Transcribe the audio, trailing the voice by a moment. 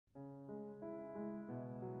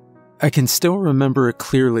I can still remember it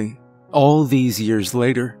clearly, all these years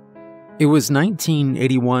later. It was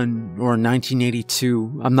 1981 or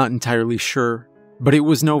 1982, I'm not entirely sure, but it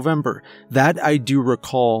was November. That I do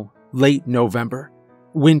recall, late November.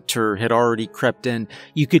 Winter had already crept in.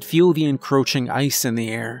 You could feel the encroaching ice in the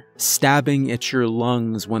air, stabbing at your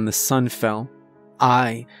lungs when the sun fell.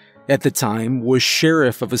 I, at the time, was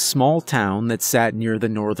sheriff of a small town that sat near the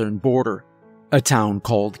northern border, a town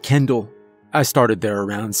called Kendall. I started there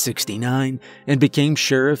around 69 and became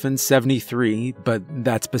sheriff in 73, but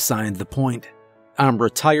that's beside the point. I'm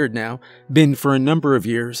retired now, been for a number of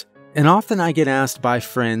years, and often I get asked by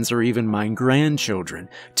friends or even my grandchildren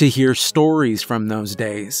to hear stories from those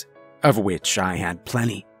days, of which I had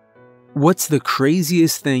plenty. What's the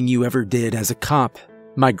craziest thing you ever did as a cop?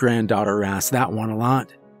 My granddaughter asked that one a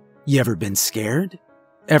lot. You ever been scared?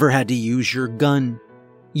 Ever had to use your gun?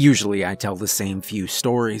 Usually I tell the same few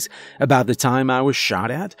stories about the time I was shot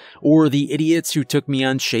at, or the idiots who took me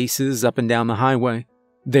on chases up and down the highway.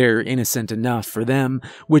 They're innocent enough for them,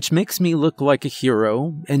 which makes me look like a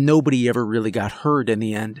hero, and nobody ever really got hurt in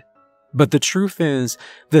the end. But the truth is,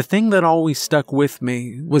 the thing that always stuck with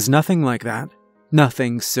me was nothing like that.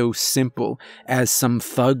 Nothing so simple as some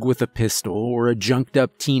thug with a pistol or a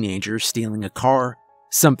junked-up teenager stealing a car.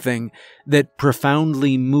 Something that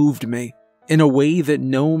profoundly moved me in a way that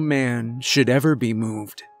no man should ever be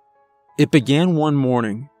moved. It began one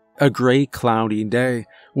morning, a gray, cloudy day,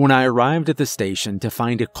 when I arrived at the station to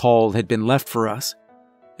find a call had been left for us.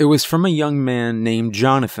 It was from a young man named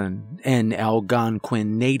Jonathan, an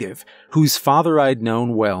Algonquin native, whose father I'd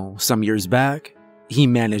known well some years back. He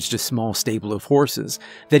managed a small stable of horses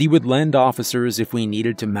that he would lend officers if we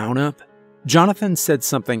needed to mount up. Jonathan said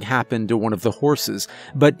something happened to one of the horses,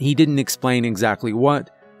 but he didn't explain exactly what,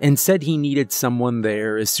 and said he needed someone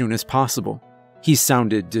there as soon as possible. He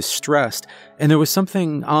sounded distressed, and there was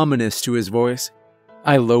something ominous to his voice.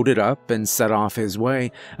 I loaded up and set off his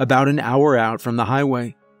way, about an hour out from the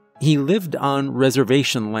highway. He lived on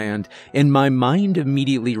reservation land, and my mind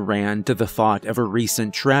immediately ran to the thought of a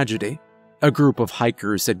recent tragedy. A group of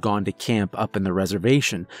hikers had gone to camp up in the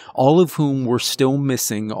reservation, all of whom were still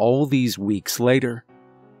missing all these weeks later.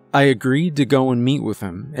 I agreed to go and meet with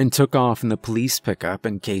him, and took off in the police pickup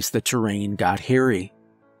in case the terrain got hairy.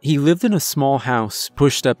 He lived in a small house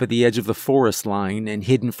pushed up at the edge of the forest line and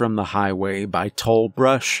hidden from the highway by tall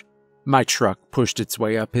brush. My truck pushed its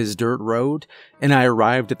way up his dirt road, and I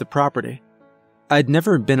arrived at the property. I'd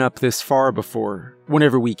never been up this far before.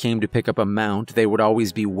 Whenever we came to pick up a mount, they would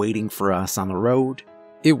always be waiting for us on the road.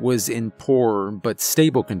 It was in poor but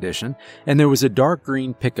stable condition, and there was a dark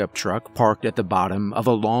green pickup truck parked at the bottom of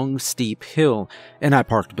a long, steep hill, and I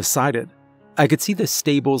parked beside it. I could see the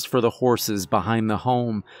stables for the horses behind the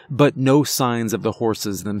home, but no signs of the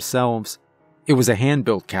horses themselves. It was a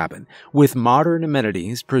hand-built cabin, with modern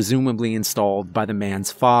amenities presumably installed by the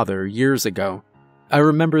man's father years ago. I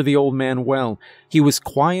remember the old man well. He was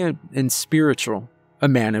quiet and spiritual, a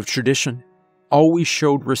man of tradition, always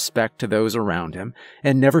showed respect to those around him,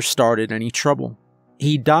 and never started any trouble.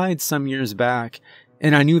 He died some years back,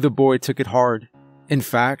 and I knew the boy took it hard. In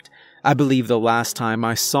fact, I believe the last time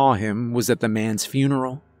I saw him was at the man's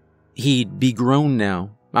funeral. He'd be grown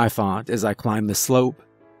now, I thought, as I climbed the slope.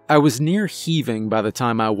 I was near heaving by the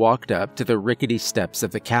time I walked up to the rickety steps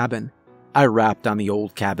of the cabin. I rapped on the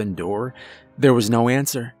old cabin door. There was no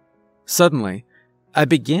answer. Suddenly, I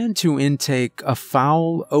began to intake a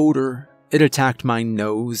foul odor. It attacked my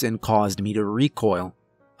nose and caused me to recoil.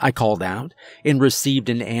 I called out and received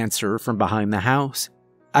an answer from behind the house.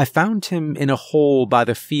 I found him in a hole by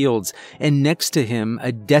the fields, and next to him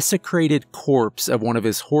a desecrated corpse of one of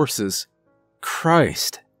his horses.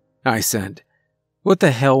 "Christ," I said. "What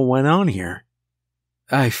the hell went on here?"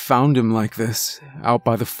 "I found him like this, out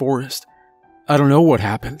by the forest. I don't know what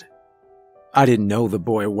happened." I didn't know the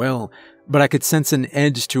boy well, but I could sense an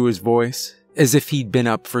edge to his voice, as if he'd been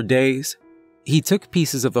up for days. He took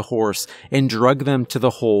pieces of the horse and drug them to the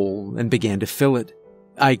hole and began to fill it.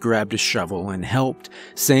 I grabbed a shovel and helped,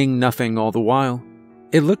 saying nothing all the while.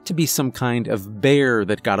 It looked to be some kind of bear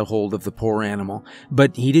that got a hold of the poor animal,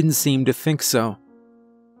 but he didn't seem to think so.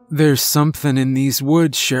 "There's something in these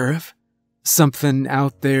woods, Sheriff. Something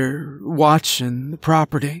out there watching the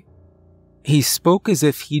property." He spoke as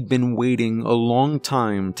if he'd been waiting a long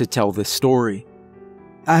time to tell this story.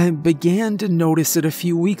 "I began to notice it a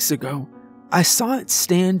few weeks ago. I saw it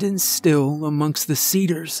standing still amongst the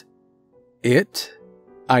cedars." "It?"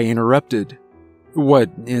 I interrupted. "What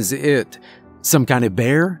is it? Some kind of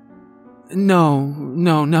bear?" No,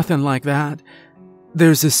 nothing like that.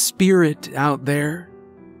 There's a spirit out there.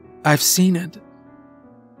 I've seen it."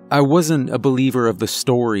 I wasn't a believer of the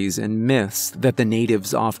stories and myths that the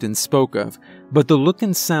natives often spoke of, but the look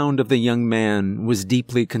and sound of the young man was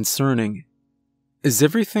deeply concerning. "Is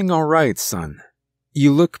everything all right, son?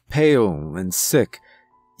 You look pale and sick.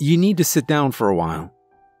 You need to sit down for a while."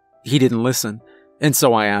 He didn't listen, and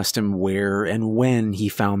so I asked him where and when he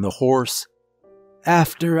found the horse.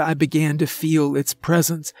 "After I began to feel its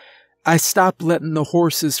presence, I stopped letting the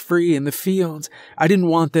horses free in the fields. I didn't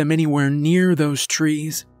want them anywhere near those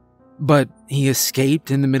trees. But he escaped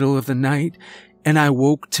in the middle of the night, and I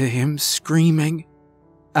woke to him screaming.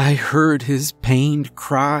 I heard his pained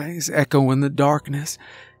cries echo in the darkness,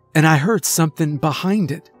 and I heard something behind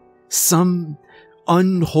it, some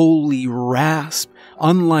unholy rasp,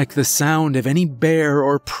 unlike the sound of any bear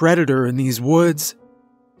or predator in these woods."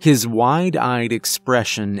 His wide-eyed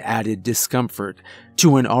expression added discomfort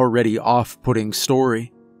to an already off-putting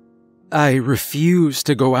story. "I refused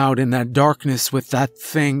to go out in that darkness with that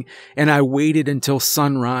thing, and I waited until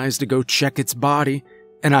sunrise to go check its body,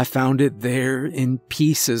 and I found it there in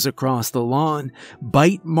pieces across the lawn,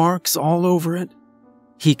 bite marks all over it."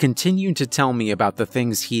 He continued to tell me about the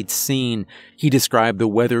things he'd seen. He described the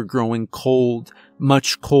weather growing cold,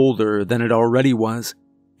 much colder than it already was,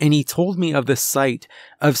 and he told me of the sight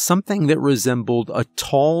of something that resembled a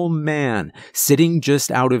tall man sitting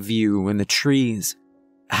just out of view in the trees.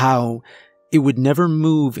 How it would never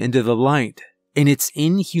move into the light, and its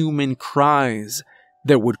inhuman cries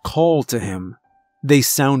that would call to him. They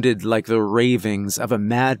sounded like the ravings of a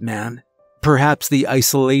madman. Perhaps the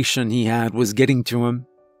isolation he had was getting to him.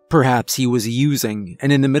 Perhaps he was using,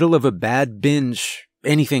 and in the middle of a bad binge,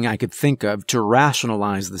 anything I could think of to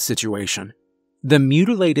rationalize the situation. The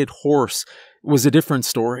mutilated horse was a different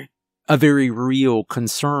story, a very real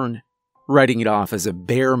concern. Writing it off as a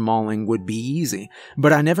bear mauling would be easy,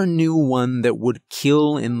 but I never knew one that would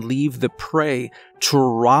kill and leave the prey to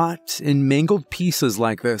rot in mangled pieces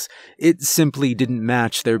like this. It simply didn't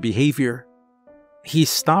match their behavior. He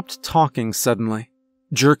stopped talking suddenly,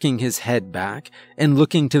 jerking his head back and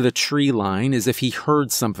looking to the tree line as if he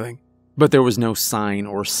heard something, but there was no sign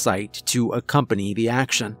or sight to accompany the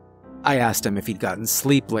action. I asked him if he'd gotten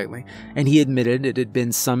sleep lately, and he admitted it had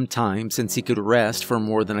been some time since he could rest for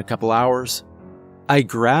more than a couple hours. I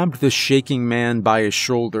grabbed the shaking man by his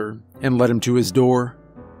shoulder and led him to his door.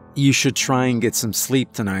 "You should try and get some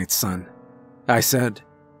sleep tonight, son," I said.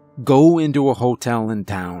 "Go into a hotel in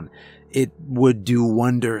town. It would do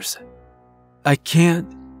wonders." I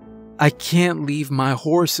can't leave my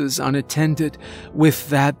horses unattended with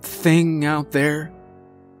that thing out there."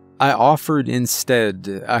 I offered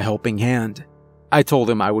instead a helping hand. I told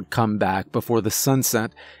him I would come back before the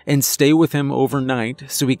sunset and stay with him overnight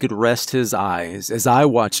so he could rest his eyes as I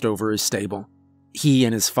watched over his stable. He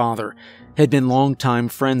and his father had been longtime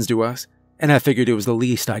friends to us, and I figured it was the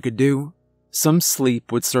least I could do. Some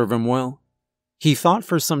sleep would serve him well. He thought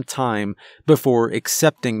for some time before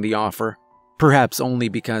accepting the offer, perhaps only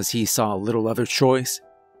because he saw little other choice.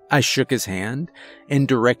 I shook his hand and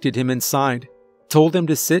directed him inside. Told him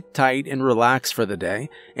to sit tight and relax for the day,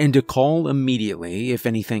 and to call immediately if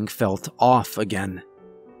anything felt off again.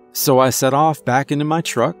 So I set off back into my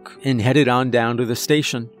truck and headed on down to the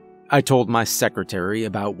station. I told my secretary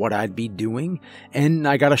about what I'd be doing, and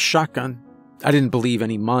I got a shotgun. I didn't believe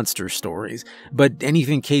any monster stories, but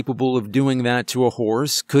anything capable of doing that to a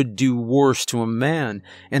horse could do worse to a man,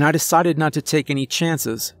 and I decided not to take any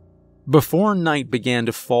chances. Before night began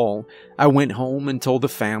to fall, I went home and told the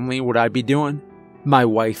family what I'd be doing. My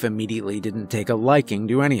wife immediately didn't take a liking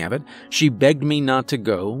to any of it. She begged me not to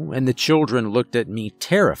go, and the children looked at me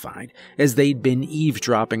terrified, as they'd been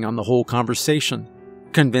eavesdropping on the whole conversation.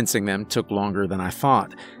 Convincing them took longer than I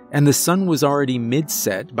thought, and the sun was already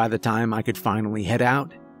mid-set by the time I could finally head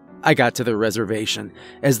out. I got to the reservation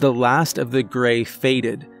as the last of the gray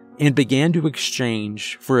faded and began to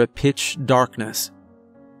exchange for a pitch darkness.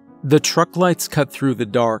 The truck lights cut through the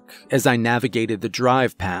dark as I navigated the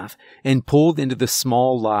drive path and pulled into the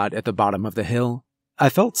small lot at the bottom of the hill. I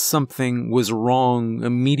felt something was wrong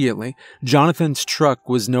immediately. Jonathan's truck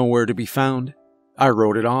was nowhere to be found. I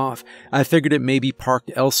wrote it off. I figured it may be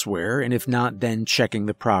parked elsewhere, and if not, then checking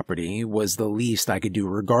the property was the least I could do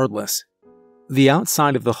regardless. The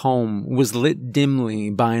outside of the home was lit dimly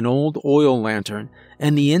by an old oil lantern,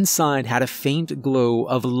 and the inside had a faint glow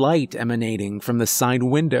of light emanating from the side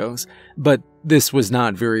windows, but this was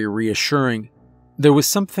not very reassuring. There was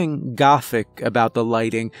something gothic about the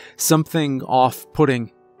lighting, something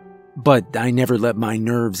off-putting. But I never let my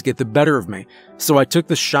nerves get the better of me, so I took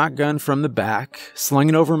the shotgun from the back, slung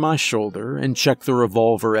it over my shoulder, and checked the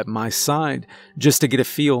revolver at my side, just to get a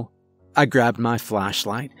feel. I grabbed my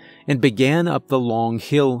flashlight and began up the long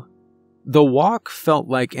hill. The walk felt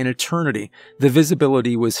like an eternity. The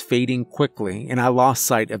visibility was fading quickly, and I lost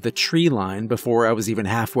sight of the tree line before I was even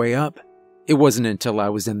halfway up. It wasn't until I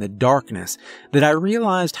was in the darkness that I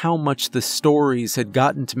realized how much the stories had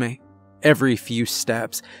gotten to me. Every few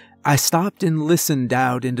steps, I stopped and listened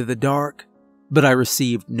out into the dark, but I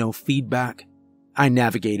received no feedback. I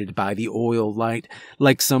navigated by the oil light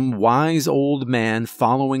like some wise old man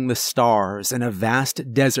following the stars in a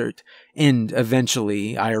vast desert, and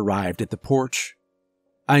eventually I arrived at the porch.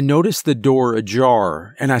 I noticed the door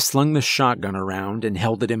ajar, and I slung the shotgun around and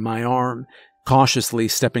held it in my arm, cautiously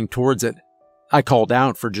stepping towards it. I called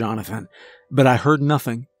out for Jonathan, but I heard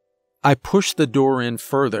nothing. I pushed the door in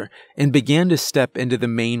further and began to step into the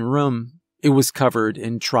main room. It was covered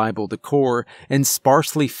in tribal decor and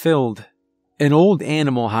sparsely filled. An old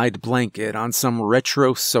animal hide blanket on some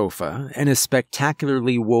retro sofa and a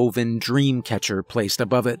spectacularly woven dream catcher placed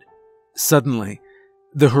above it. Suddenly,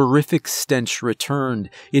 the horrific stench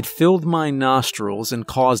returned. It filled my nostrils and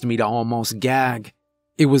caused me to almost gag.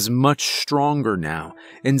 It was much stronger now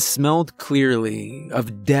and smelled clearly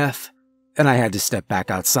of death, and I had to step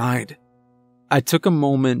back outside. I took a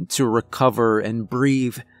moment to recover and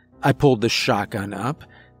breathe. I pulled the shotgun up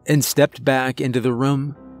and stepped back into the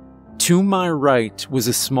room. To my right was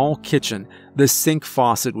a small kitchen. The sink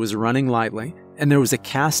faucet was running lightly, and there was a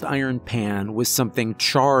cast iron pan with something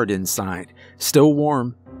charred inside, still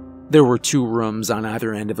warm. There were 2 rooms on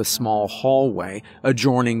either end of a small hallway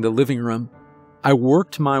adjoining the living room. I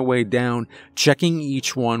worked my way down, checking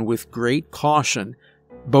each one with great caution.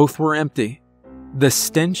 Both were empty. The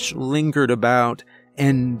stench lingered about,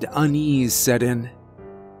 and unease set in.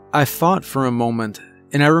 I thought for a moment,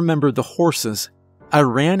 and I remembered the horses. I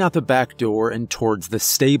ran out the back door and towards the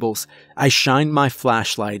stables. I shined my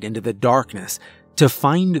flashlight into the darkness to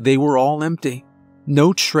find they were all empty.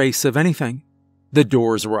 No trace of anything. The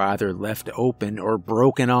doors were either left open or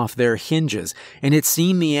broken off their hinges, and it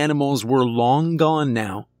seemed the animals were long gone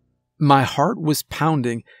now. My heart was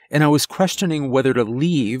pounding, and I was questioning whether to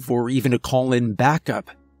leave or even to call in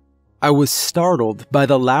backup. I was startled by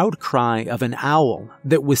the loud cry of an owl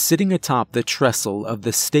that was sitting atop the trestle of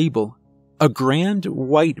the stable. A grand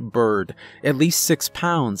white bird, at least 6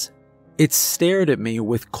 pounds. It stared at me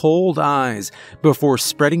with cold eyes before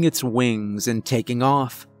spreading its wings and taking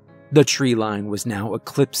off. The tree line was now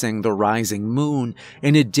eclipsing the rising moon,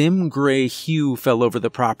 and a dim gray hue fell over the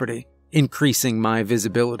property, increasing my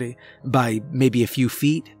visibility by maybe a few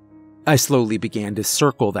feet. I slowly began to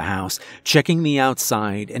circle the house, checking the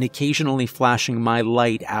outside and occasionally flashing my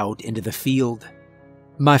light out into the field.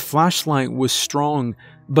 My flashlight was strong,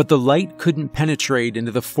 but the light couldn't penetrate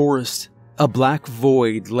into the forest, a black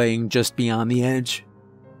void laying just beyond the edge.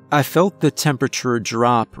 I felt the temperature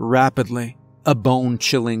drop rapidly, a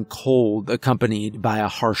bone-chilling cold accompanied by a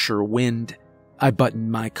harsher wind. I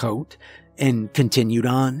buttoned my coat and continued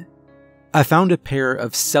on. I found a pair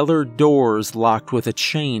of cellar doors locked with a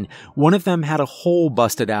chain. One of them had a hole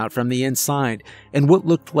busted out from the inside, and what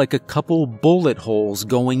looked like a couple bullet holes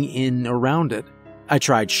going in around it. I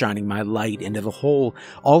tried shining my light into the hole.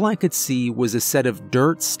 All I could see was a set of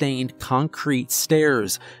dirt-stained concrete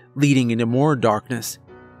stairs leading into more darkness.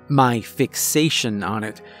 My fixation on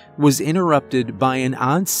it was interrupted by an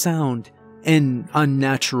odd sound, an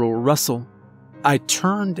unnatural rustle. I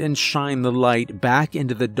turned and shined the light back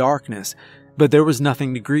into the darkness, but there was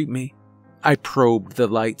nothing to greet me. I probed the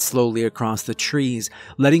light slowly across the trees,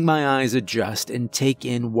 letting my eyes adjust and take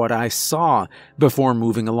in what I saw before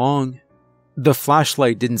moving along. The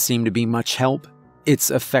flashlight didn't seem to be much help.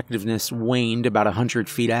 Its effectiveness waned about 100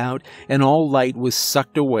 feet out, and all light was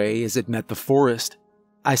sucked away as it met the forest.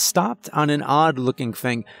 I stopped on an odd-looking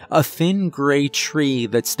thing, a thin gray tree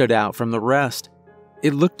that stood out from the rest.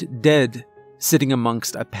 It looked dead, sitting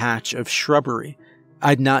amongst a patch of shrubbery.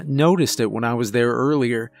 I'd not noticed it when I was there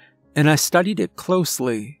earlier, and I studied it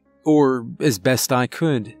closely, or as best I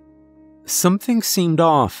could. Something seemed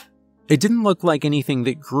off. It didn't look like anything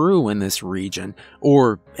that grew in this region,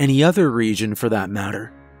 or any other region for that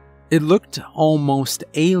matter. It looked almost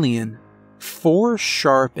alien. 4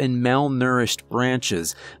 sharp and malnourished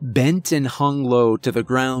branches bent and hung low to the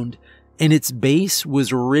ground, and its base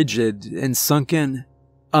was rigid and sunk in.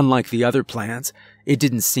 Unlike the other plants, it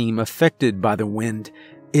didn't seem affected by the wind.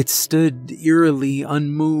 It stood eerily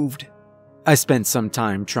unmoved. I spent some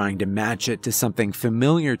time trying to match it to something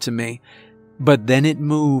familiar to me, but then it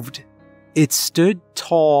moved. It stood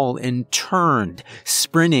tall and turned,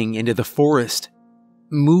 sprinting into the forest,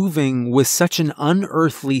 moving with such an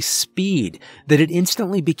unearthly speed that it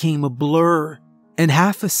instantly became a blur, and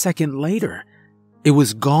half a second later, it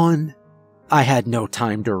was gone. I had no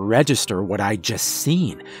time to register what I'd just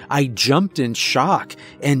seen. I jumped in shock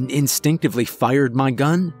and instinctively fired my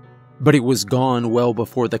gun, but it was gone well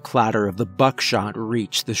before the clatter of the buckshot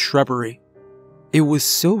reached the shrubbery. It was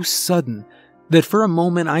so sudden that for a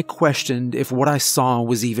moment I questioned if what I saw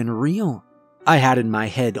was even real. I had in my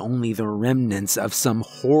head only the remnants of some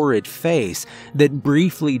horrid face that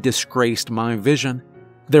briefly disgraced my vision.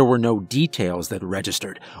 There were no details that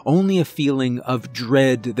registered, only a feeling of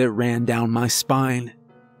dread that ran down my spine.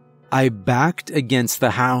 I backed against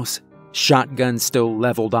the house, shotgun still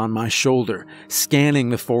leveled on my shoulder, scanning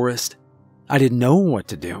the forest. I didn't know what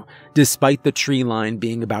to do. Despite the tree line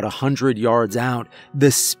being about 100 yards out,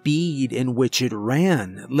 the speed in which it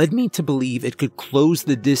ran led me to believe it could close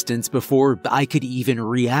the distance before I could even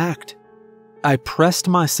react. I pressed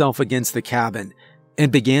myself against the cabin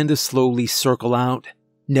and began to slowly circle out,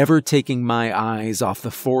 never taking my eyes off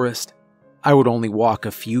the forest. I would only walk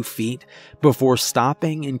a few feet before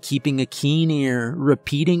stopping and keeping a keen ear,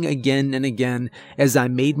 repeating again and again as I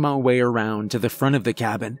made my way around to the front of the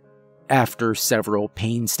cabin. After several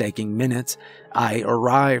painstaking minutes, I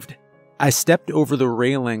arrived. I stepped over the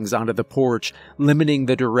railings onto the porch, limiting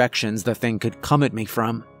the directions the thing could come at me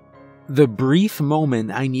from. The brief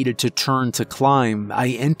moment I needed to turn to climb, I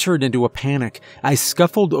entered into a panic. I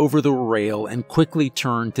scuffled over the rail and quickly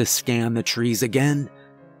turned to scan the trees again.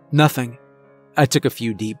 Nothing. I took a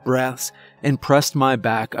few deep breaths and pressed my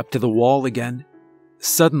back up to the wall again.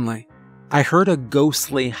 Suddenly, I heard a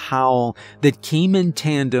ghostly howl that came in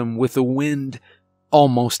tandem with the wind,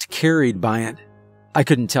 almost carried by it. I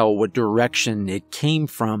couldn't tell what direction it came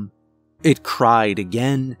from. It cried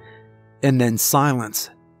again, and then silence.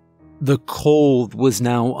 The cold was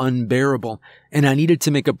now unbearable, and I needed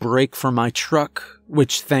to make a break for my truck,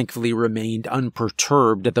 which thankfully remained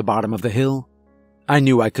unperturbed at the bottom of the hill. I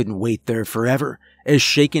knew I couldn't wait there forever. As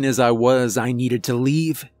shaken as I was, I needed to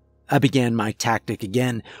leave. I began my tactic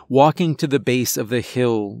again, walking to the base of the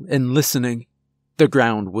hill and listening. The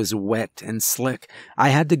ground was wet and slick. I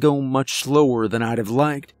had to go much slower than I'd have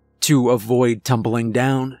liked to avoid tumbling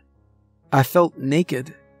down. I felt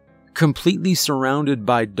naked, completely surrounded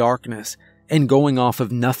by darkness and going off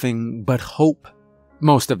of nothing but hope.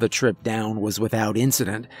 Most of the trip down was without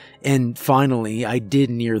incident, and finally I did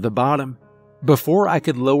near the bottom. Before I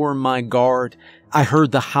could lower my guard, I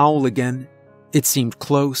heard the howl again. It seemed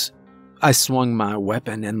close. I swung my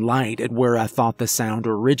weapon and light at where I thought the sound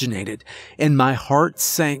originated, and my heart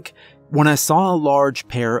sank when I saw a large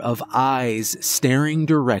pair of eyes staring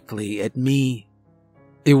directly at me.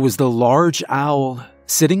 It was the large owl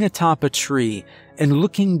sitting atop a tree and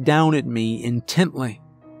looking down at me intently.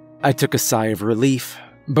 I took a sigh of relief,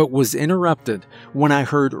 but was interrupted when I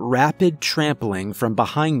heard rapid trampling from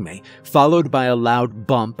behind me, followed by a loud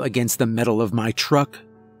bump against the metal of my truck.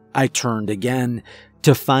 I turned again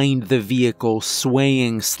to find the vehicle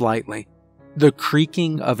swaying slightly. The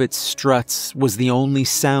creaking of its struts was the only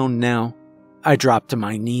sound now. I dropped to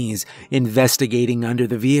my knees, investigating under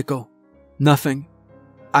the vehicle. Nothing.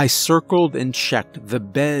 I circled and checked the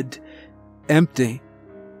bed. Empty.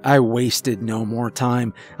 I wasted no more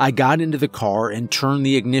time. I got into the car and turned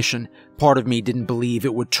the ignition. Part of me didn't believe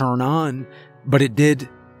it would turn on, but it did.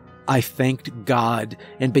 I thanked God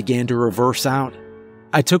and began to reverse out.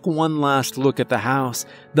 I took one last look at the house.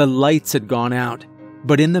 The lights had gone out,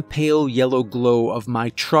 but in the pale yellow glow of my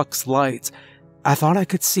truck's lights, I thought I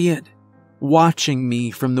could see it, watching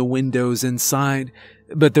me from the windows inside,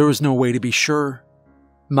 but there was no way to be sure.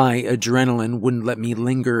 My adrenaline wouldn't let me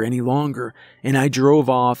linger any longer, and I drove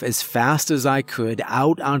off as fast as I could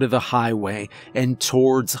out onto the highway and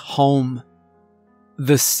towards home.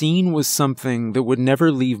 The scene was something that would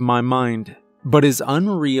never leave my mind. But as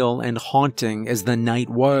unreal and haunting as the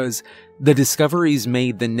night was, the discoveries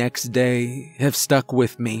made the next day have stuck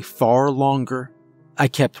with me far longer. I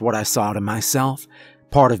kept what I saw to myself.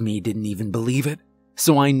 Part of me didn't even believe it,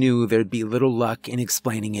 so I knew there'd be little luck in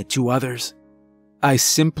explaining it to others. I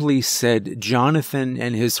simply said Jonathan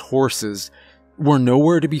and his horses were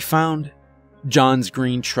nowhere to be found. John's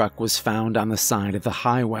green truck was found on the side of the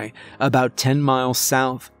highway, about 10 miles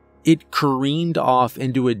south. It careened off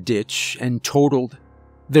into a ditch and totaled.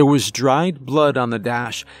 There was dried blood on the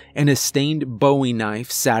dash, and a stained Bowie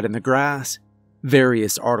knife sat in the grass.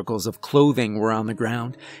 Various articles of clothing were on the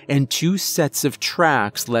ground, and 2 sets of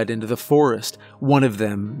tracks led into the forest, one of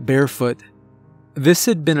them barefoot. This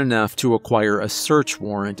had been enough to acquire a search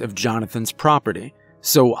warrant of Jonathan's property,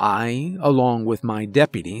 so I, along with my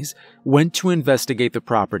deputies, went to investigate the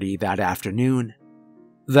property that afternoon.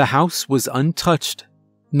 The house was untouched.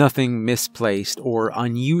 Nothing misplaced or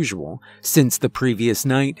unusual since the previous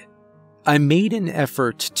night. I made an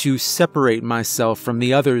effort to separate myself from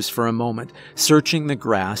the others for a moment, searching the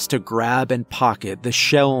grass to grab and pocket the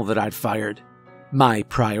shell that I'd fired. My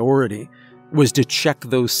priority was to check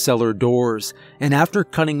those cellar doors, and after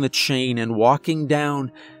cutting the chain and walking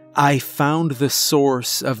down, I found the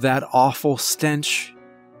source of that awful stench.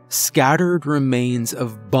 Scattered remains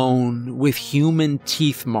of bone with human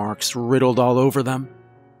teeth marks riddled all over them.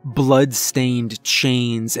 Blood-stained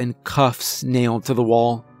chains and cuffs nailed to the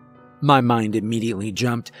wall. My mind immediately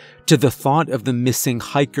jumped to the thought of the missing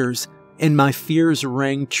hikers, and my fears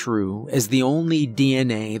rang true as the only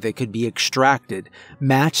DNA that could be extracted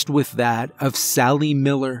matched with that of Sally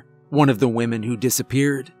Miller, one of the women who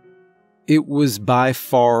disappeared. It was by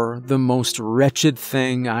far the most wretched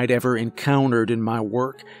thing I'd ever encountered in my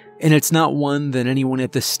work, and it's not one that anyone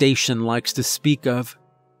at the station likes to speak of.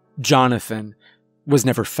 Jonathan was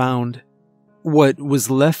never found. What was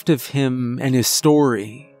left of him and his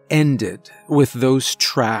story ended with those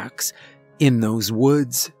tracks in those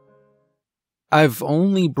woods. I've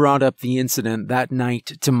only brought up the incident that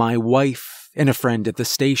night to my wife and a friend at the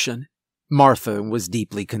station. Martha was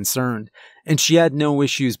deeply concerned, and she had no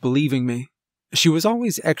issues believing me. She was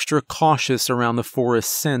always extra cautious around the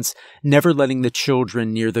forest scents, never letting the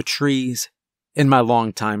children near the trees. And my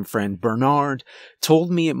longtime friend Bernard told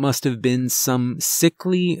me it must have been some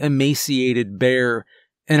sickly, emaciated bear,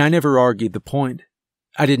 and I never argued the point.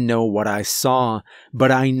 I didn't know what I saw,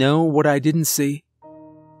 but I know what I didn't see.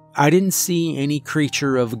 I didn't see any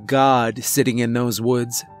creature of God sitting in those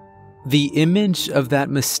woods. The image of that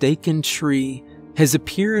mistaken tree has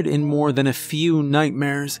appeared in more than a few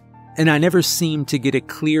nightmares, and I never seem to get a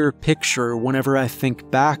clear picture whenever I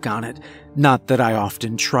think back on it, not that I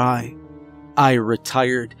often try. I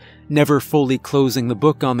retired, never fully closing the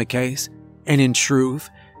book on the case, and in truth,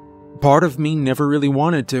 part of me never really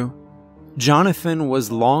wanted to. Jonathan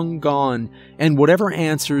was long gone, and whatever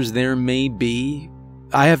answers there may be,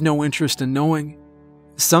 I have no interest in knowing.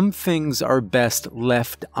 Some things are best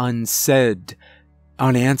left unsaid,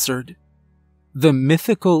 unanswered. The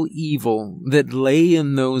mythical evil that lay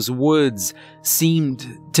in those woods seemed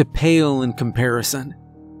to pale in comparison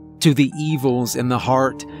to the evils in the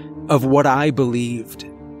heart of what I believed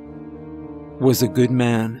was a good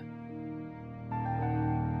man.